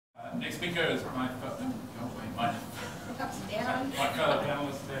Next speaker is my fellow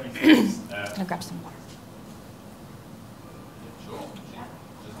panelist, Tammy Steeves. I'll grab some water. Yeah, sure.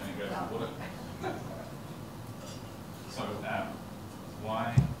 Just going to go for water. So,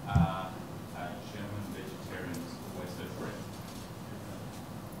 why are German vegetarians always so free?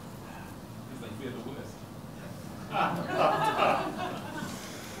 Because they fear the worst.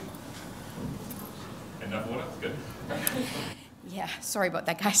 Enough water? It's good. Yeah, sorry about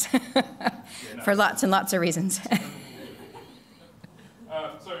that, guys. For lots and lots of reasons. Tammy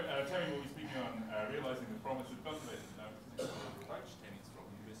will be speaking on realising the promise of cultivated approach. Tammy's from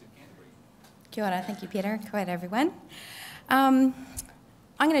the University of Canterbury. Kia ora, thank you, Peter. Kia ora, everyone. I'm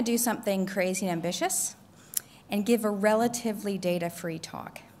going to do something crazy and ambitious and give a relatively data-free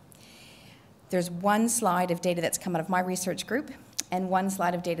talk. There's one slide of data that's come out of my research group and one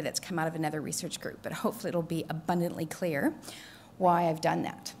slide of data that's come out of another research group, but hopefully it'll be abundantly clear why I've done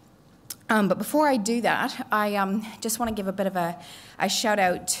that. But before I do that, I just want to give a bit of a shout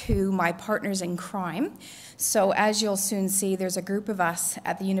out to my partners in crime. So as you'll soon see, there's a group of us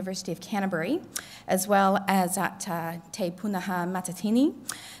at the University of Canterbury, as well as at Te Punaha Matatini,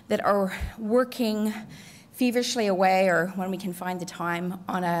 that are working feverishly away, or when we can find the time,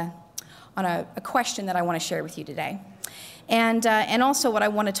 on a question that I want to share with you today. And also what I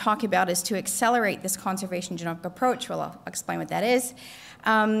want to talk about is to accelerate this conservation genomic approach. Well, I'll explain what that is.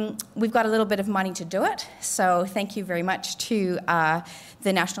 We've got a little bit of money to do it, so thank you very much to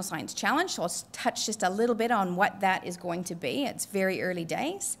the National Science Challenge. So I'll touch just a little bit on what that is going to be. It's very early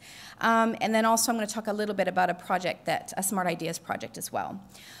days. And then also I'm going to talk a little bit about a project, a Smart Ideas project as well.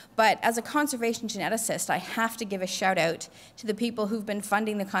 But as a conservation geneticist, I have to give a shout out to the people who've been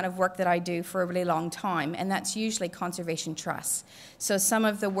funding the kind of work that I do for a really long time, and that's usually conservation trusts. So some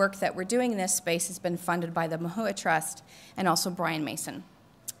of the work that we're doing in this space has been funded by the Mahua Trust and also Brian Mason.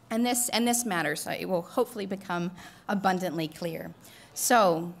 And this matters. It will hopefully become abundantly clear.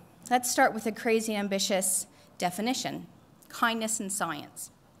 So let's start with a crazy ambitious definition: kindness in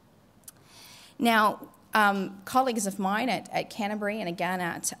science. Now, colleagues of mine at Canterbury and again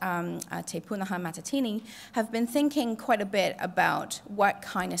at Te Punaha Matatini have been thinking quite a bit about what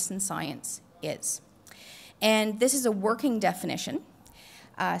kindness in science is. And this is a working definition,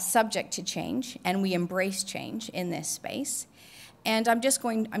 subject to change, and we embrace change in this space. And I'm just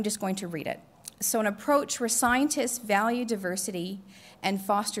going to read it. So an approach where scientists value diversity and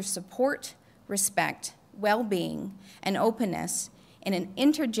foster support, respect, well-being, and openness in an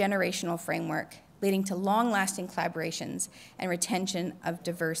intergenerational framework, leading to long-lasting collaborations and retention of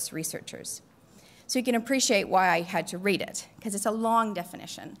diverse researchers. So you can appreciate why I had to read it, because it's a long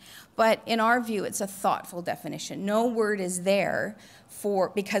definition. But in our view, it's a thoughtful definition. No word is there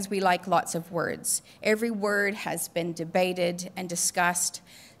because we like lots of words. Every word has been debated and discussed,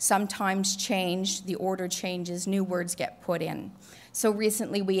 sometimes changed, the order changes, new words get put in. So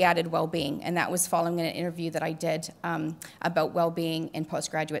recently we added well-being, and that was following an interview that I did about well-being in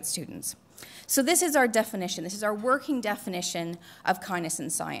postgraduate students. So this is our definition. This is our working definition of kindness in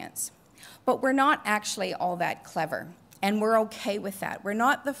science. But we're not actually all that clever, and we're okay with that. We're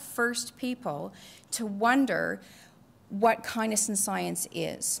not the first people to wonder what kindness in science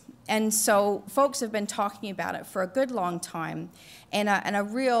is. And so folks have been talking about it for a good long time, and a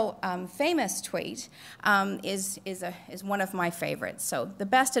real famous tweet is one of my favorites. So the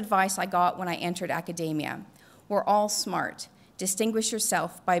best advice I got when I entered academia: we're all smart. Distinguish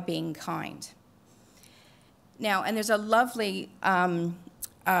yourself by being kind. Now, and there's a lovely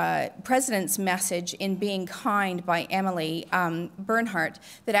president's message in Being Kind by Emily Bernhardt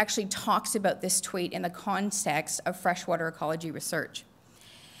that actually talks about this tweet in the context of freshwater ecology research.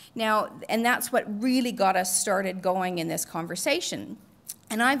 Now, and that's what really got us started going in this conversation.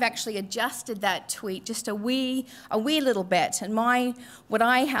 And I've actually adjusted that tweet just a wee little bit. And what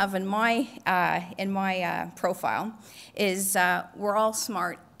I have in my profile is we're all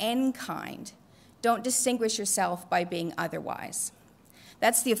smart and kind. Don't distinguish yourself by being otherwise.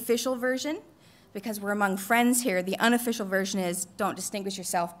 That's the official version, because we're among friends here. The unofficial version is don't distinguish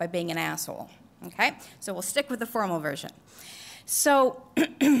yourself by being an asshole. Okay? So we'll stick with the formal version. So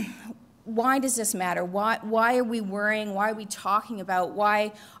why does this matter? Why are we worrying? Why are we talking about?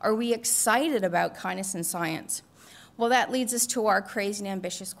 Why are we excited about kindness in science? Well, that leads us to our crazy and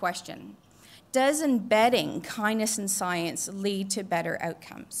ambitious question. Does embedding kindness in science lead to better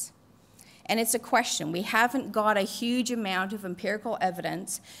outcomes? And it's a question. We haven't got a huge amount of empirical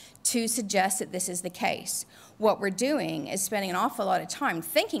evidence to suggest that this is the case. What we're doing is spending an awful lot of time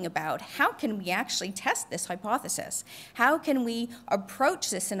thinking about how can we actually test this hypothesis? How can we approach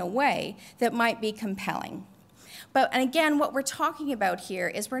this in a way that might be compelling? And again, what we're talking about here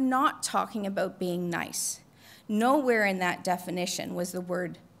is we're not talking about being nice. Nowhere in that definition was the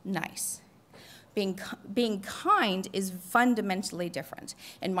word nice. Being kind is fundamentally different.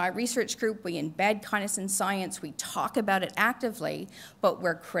 In my research group, we embed kindness in science. We talk about it actively, but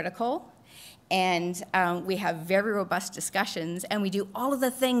we're critical, and we have very robust discussions, and we do all of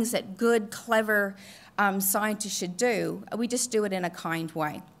the things that good, clever scientists should do. We just do it in a kind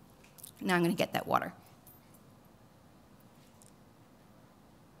way. Now I'm going to get that water.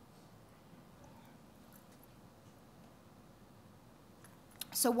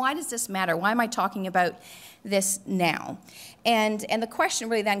 So why does this matter? Why am I talking about this now? And the question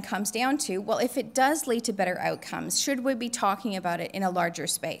really then comes down to, well, if it does lead to better outcomes, should we be talking about it in a larger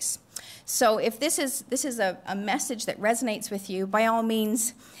space? So if this is a message that resonates with you, by all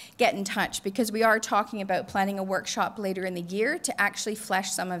means, get in touch, because we are talking about planning a workshop later in the year to actually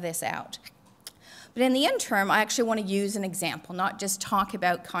flesh some of this out. But in the interim, I actually want to use an example, not just talk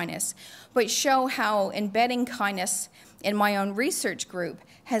about kindness, but show how embedding kindness in my own research group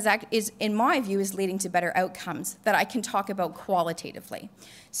in my view, is leading to better outcomes that I can talk about qualitatively.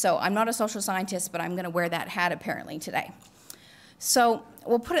 So I'm not a social scientist, but I'm going to wear that hat apparently today. So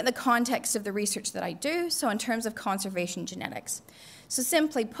we'll put it in the context of the research that I do, so in terms of conservation genetics. So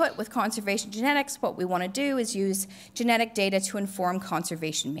simply put, with conservation genetics, what we want to do is use genetic data to inform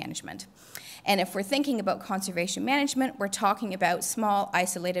conservation management. And if we're thinking about conservation management, we're talking about small,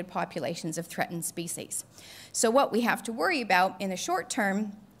 isolated populations of threatened species. So what we have to worry about in the short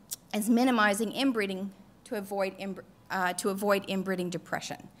term is minimizing inbreeding to avoid inbreeding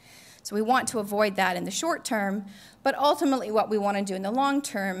depression. So we want to avoid that in the short term, but ultimately what we want to do in the long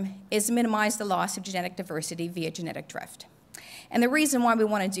term is minimize the loss of genetic diversity via genetic drift. And the reason why we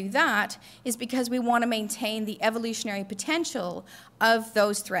want to do that is because we want to maintain the evolutionary potential of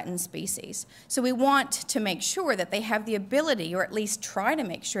those threatened species. So we want to make sure that they have the ability, or at least try to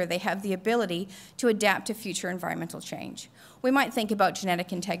make sure they have the ability to adapt to future environmental change. We might think about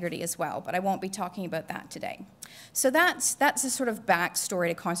genetic integrity as well, but I won't be talking about that today. So that's a sort of backstory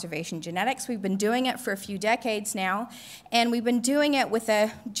to conservation genetics. We've been doing it for a few decades now, and we've been doing it with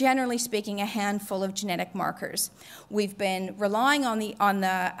generally speaking, a handful of genetic markers. We've been relying on the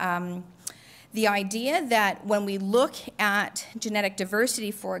idea that when we look at genetic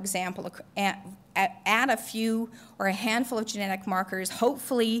diversity, for example, at a few or a handful of genetic markers,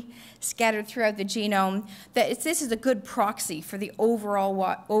 hopefully scattered throughout the genome, that this is a good proxy for the overall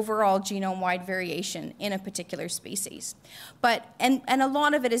genome-wide variation in a particular species. And a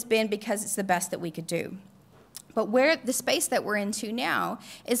lot of it has been because it's the best that we could do. But where the space that we're into now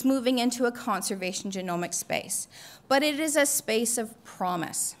is moving into a conservation genomic space. But it is a space of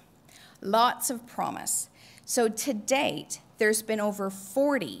promise. Lots of promise. So to date, there's been over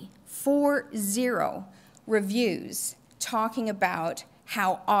 40 reviews talking about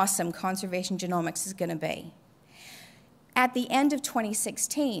how awesome conservation genomics is going to be. At the end of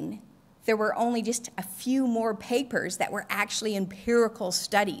 2016, there were only just a few more papers that were actually empirical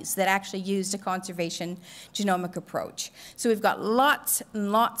studies that actually used a conservation genomic approach. So we've got lots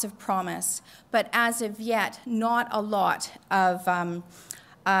and lots of promise, but as of yet, not a lot of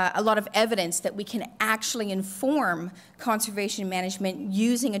evidence that we can actually inform conservation management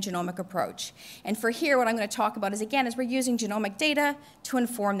using a genomic approach. And for here, what I'm going to talk about is we're using genomic data to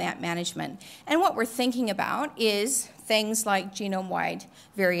inform that management. And what we're thinking about is things like genome-wide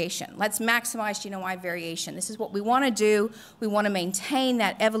variation. Let's maximize genome-wide variation. This is what we want to do. We want to maintain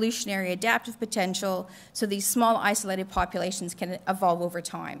that evolutionary adaptive potential so these small isolated populations can evolve over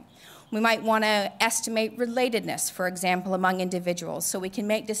time. We might want to estimate relatedness, for example, among individuals, so we can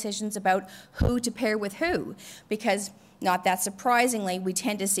make decisions about who to pair with who, because not that surprisingly, we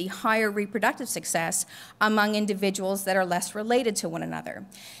tend to see higher reproductive success among individuals that are less related to one another.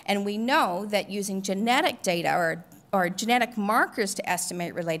 And we know that using genetic data or genetic markers to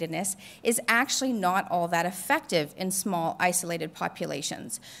estimate relatedness is actually not all that effective in small, isolated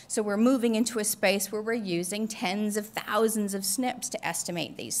populations. So we're moving into a space where we're using tens of thousands of SNPs to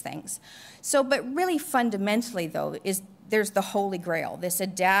estimate these things. So, but really fundamentally, though, there's the holy grail, this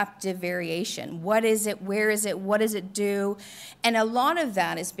adaptive variation. What is it? Where is it? What does it do? And a lot of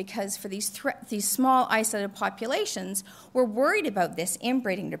that is because for these small isolated populations, we're worried about this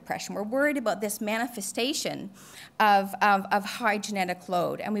inbreeding depression. We're worried about this manifestation of high genetic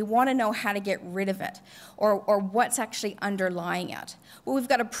load, and we want to know how to get rid of it or what's actually underlying it. Well, we've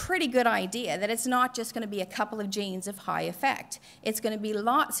got a pretty good idea that it's not just going to be a couple of genes of high effect. It's going to be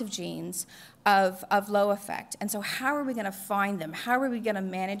lots of genes of low effect. And so how are we going to find them? How are we going to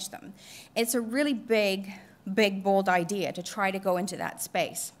manage them? It's a really big, bold idea to try to go into that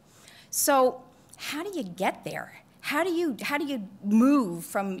space. So how do you get there? How do you move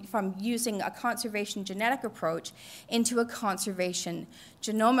from using a conservation genetic approach into a conservation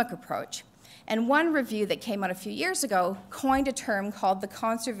genomic approach? And one review that came out a few years ago coined a term called the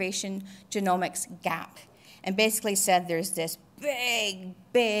conservation genomics gap, and basically said there's this big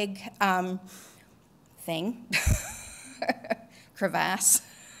thing, crevasse,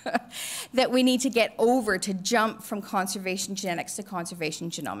 that we need to get over to jump from conservation genetics to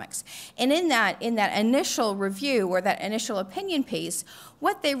conservation genomics. And in that initial review, or that initial opinion piece,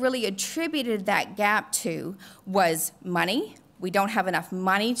 what they really attributed that gap to was money. We don't have enough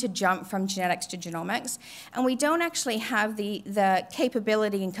money to jump from genetics to genomics, and we don't actually have the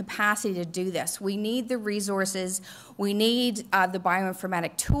capability and capacity to do this. We need the resources, we need the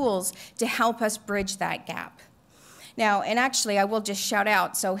bioinformatic tools to help us bridge that gap. Now, and actually, I will just shout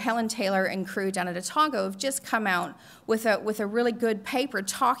out, so Helen Taylor and crew down at Otago have just come out with a really good paper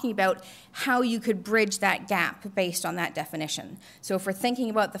talking about how you could bridge that gap based on that definition. So if we're thinking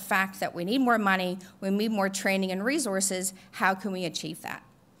about the fact that we need more money, we need more training and resources, how can we achieve that?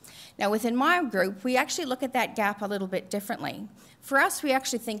 Now, within my group, we actually look at that gap a little bit differently. For us, we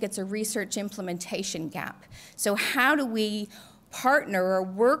actually think it's a research implementation gap. So how do we partner or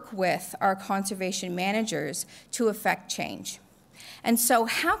work with our conservation managers to affect change? And so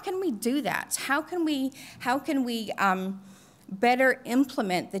how can we do that? How can we better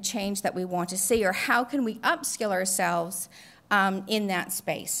implement the change that we want to see, or how can we upskill ourselves in that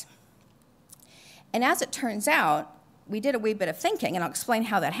space? And as it turns out, we did a wee bit of thinking, and I'll explain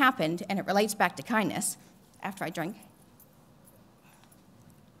how that happened, and it relates back to kindness after I drink.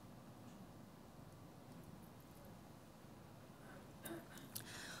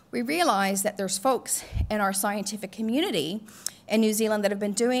 We realized that there's folks in our scientific community in New Zealand that have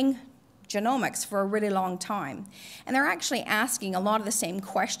been doing genomics for a really long time. And they're actually asking a lot of the same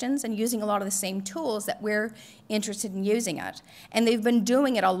questions and using a lot of the same tools that we're interested in using it. And they've been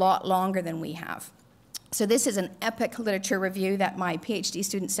doing it a lot longer than we have. So this is an epic literature review that my PhD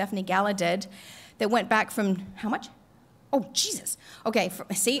student Stephanie Galla did that went back from, how much? Oh, Jesus. Okay,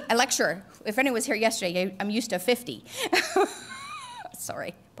 see, a lecturer. If anyone was here yesterday, I'm used to 50.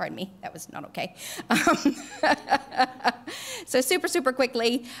 Sorry, pardon me, that was not okay. So super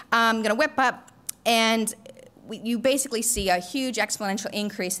quickly, I'm going to whip up, and you basically see a huge exponential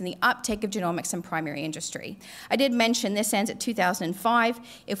increase in the uptake of genomics in primary industry. I did mention this ends at 2005.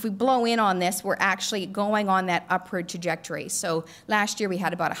 If we blow in on this, we're actually going on that upward trajectory. So last year we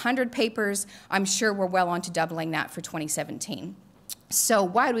had about 100 papers. I'm sure we're well on to doubling that for 2017. So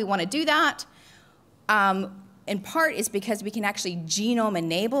why do we want to do that? In part is because we can actually genome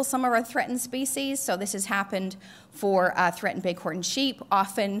enable some of our threatened species. So this has happened for threatened bighorn sheep.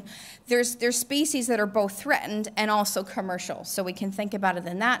 Often there's species that are both threatened and also commercial. So we can think about it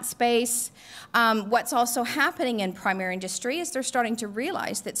in that space. What's also happening in primary industry is they're starting to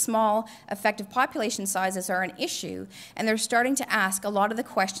realize that small effective population sizes are an issue, and they're starting to ask a lot of the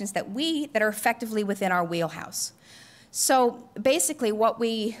questions that are effectively within our wheelhouse. So basically what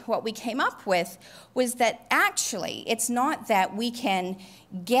we came up with was that actually it's not that we can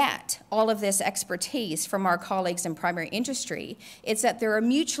get all of this expertise from our colleagues in primary industry, it's that there are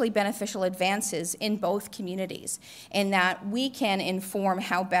mutually beneficial advances in both communities, and that we can inform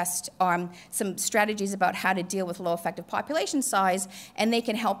how best some strategies about how to deal with low effective population size, and they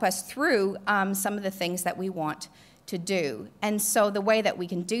can help us through some of the things that we want to do. And so the way that we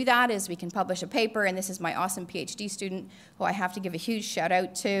can do that is we can publish a paper, and this is my awesome PhD student who I have to give a huge shout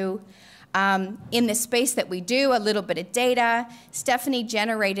out to. In the space that we do, a little bit of data. Stephanie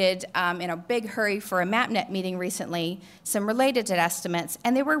generated, in a big hurry for a MapNet meeting recently, some related estimates,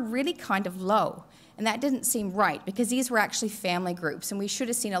 and they were really kind of low. And that didn't seem right, because these were actually family groups, and we should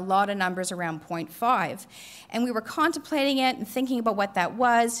have seen a lot of numbers around 0.5. And we were contemplating it and thinking about what that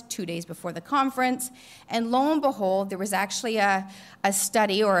was 2 days before the conference, and lo and behold, there was actually a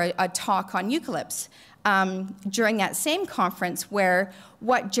study or a talk on eucalypts during that same conference, where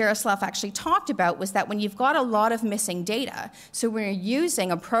what Jaroslav actually talked about was that when you've got a lot of missing data, so when you're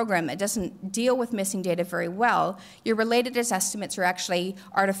using a program that doesn't deal with missing data very well, your related estimates are actually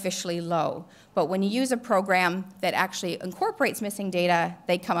artificially low. But when you use a program that actually incorporates missing data,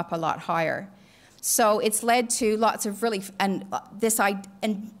 they come up a lot higher. So it's led to lots of really, and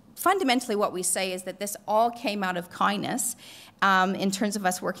fundamentally what we say is that this all came out of kindness in terms of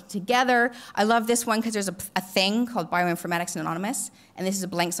us working together. I love this one because there's a thing called Bioinformatics Anonymous, and this is a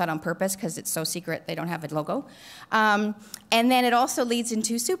blank site on purpose because it's so secret they don't have a logo. And then it also leads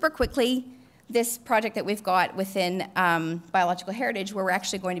into, super quickly, this project that we've got within biological heritage, where we're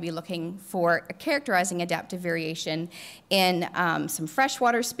actually going to be looking for characterizing adaptive variation in some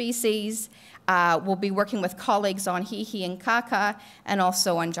freshwater species. We'll be working with colleagues on hihi and kaka, and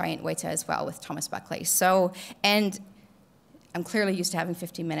also on giant weta as well with Thomas Buckley. So, and I'm clearly used to having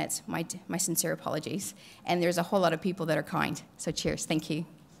 15 minutes. My sincere apologies. And there's a whole lot of people that are kind. So cheers. Thank you.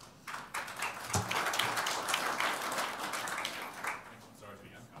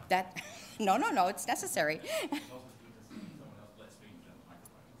 No, it's necessary.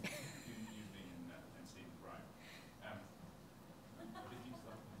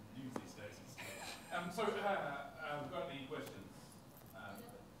 So, we've got any questions?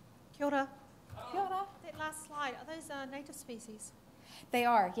 Kia ora. Kia ora. That last slide, are those native species? They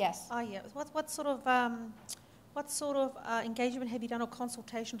are, yes. Oh yeah. What sort of engagement have you done, or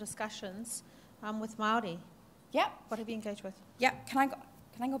consultation discussions with Māori? Yeah. What have you engaged with? Yeah. Can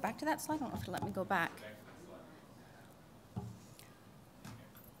I go back to that slide? I don't know if it'll let me go back.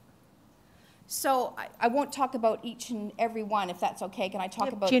 So I won't talk about each and every one, if that's okay. Can I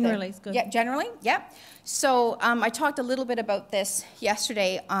talk about generally? It's good. Yeah, generally. Yeah. So I talked a little bit about this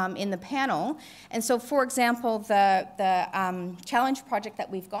yesterday in the panel. And so, for example, the challenge project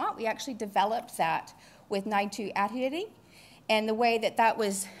that we've got, we actually developed that with Naitu Atiri. And the way that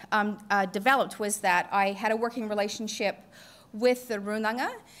was developed was that I had a working relationship with the Runanga,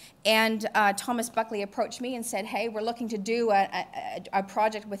 and Thomas Buckley approached me and said, hey, we're looking to do a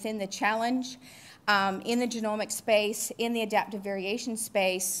project within the challenge, in the genomic space, in the adaptive variation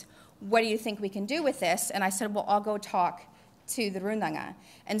space. What do you think we can do with this? And I said, well, I'll go talk to the Runanga.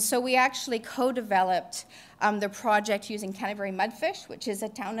 And so we actually co-developed the project using Canterbury mudfish, which is a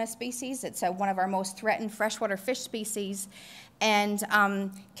tauna species. It's one of our most threatened freshwater fish species, and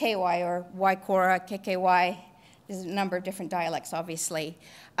KY, or Waikora, KKY. There's a number of different dialects, obviously.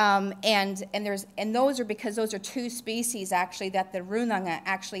 And those are because those are two species, actually, that the Runanga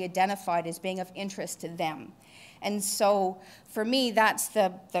actually identified as being of interest to them. And so, for me, that's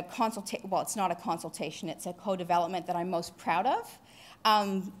the consultation. Well, it's not a consultation, it's a co-development that I'm most proud of.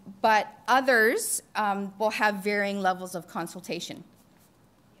 But others will have varying levels of consultation.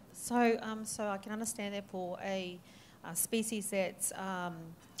 So I can understand that for a species that's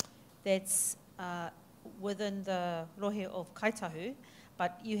within the rohe of Kaitahu,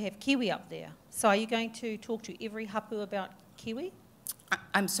 but you have kiwi up there. So are you going to talk to every hapu about kiwi?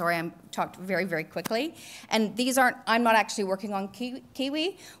 I'm sorry, I talked very, very quickly. And I'm not actually working on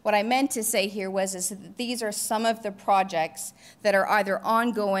kiwi. What I meant to say here is that these are some of the projects that are either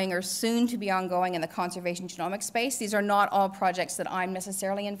ongoing or soon to be ongoing in the conservation genomics space. These are not all projects that I'm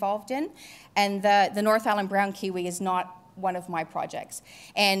necessarily involved in. And the North Island brown kiwi is not one of my projects.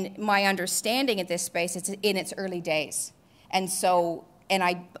 And my understanding at this space, it's in its early days. And so,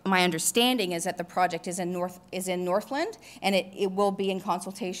 my understanding is that the project is in Northland, and it will be in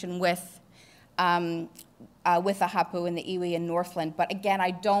consultation with the hapu and the iwi in Northland. But again,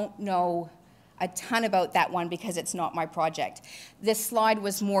 I don't know a ton about that one because it's not my project. This slide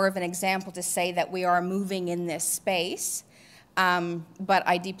was more of an example to say that we are moving in this space, but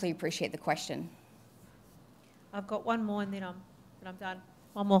I deeply appreciate the question. I've got one more and then I'm done.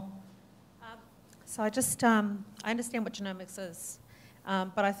 One more. So I understand what genomics is,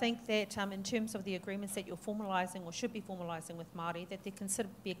 but I think that in terms of the agreements that you're formalising or should be formalising with Māori, that there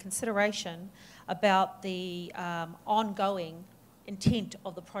be a consideration about the ongoing intent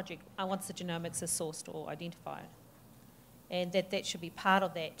of the project once the genomics is sourced or identified. And that should be part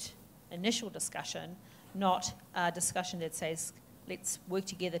of that initial discussion, not a discussion that says, let's work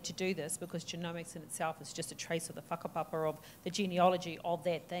together to do this, because genomics in itself is just a trace of the whakapapa of the genealogy of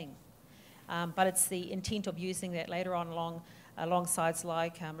that thing. But it's the intent of using that later on alongside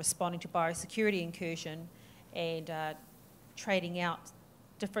like responding to biosecurity incursion and trading out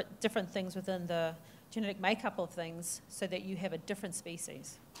different things within the genetic makeup of things so that you have a different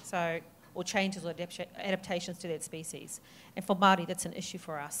species, or changes or adaptations to that species. And for Māori, that's an issue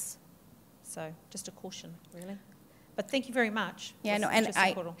for us. So just a caution, really. But thank you very much. Yeah, no, and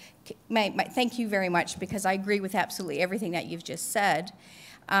thank you very much, because I agree with absolutely everything that you've just said.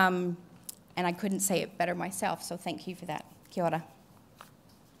 And I couldn't say it better myself, so thank you for that. Kia ora.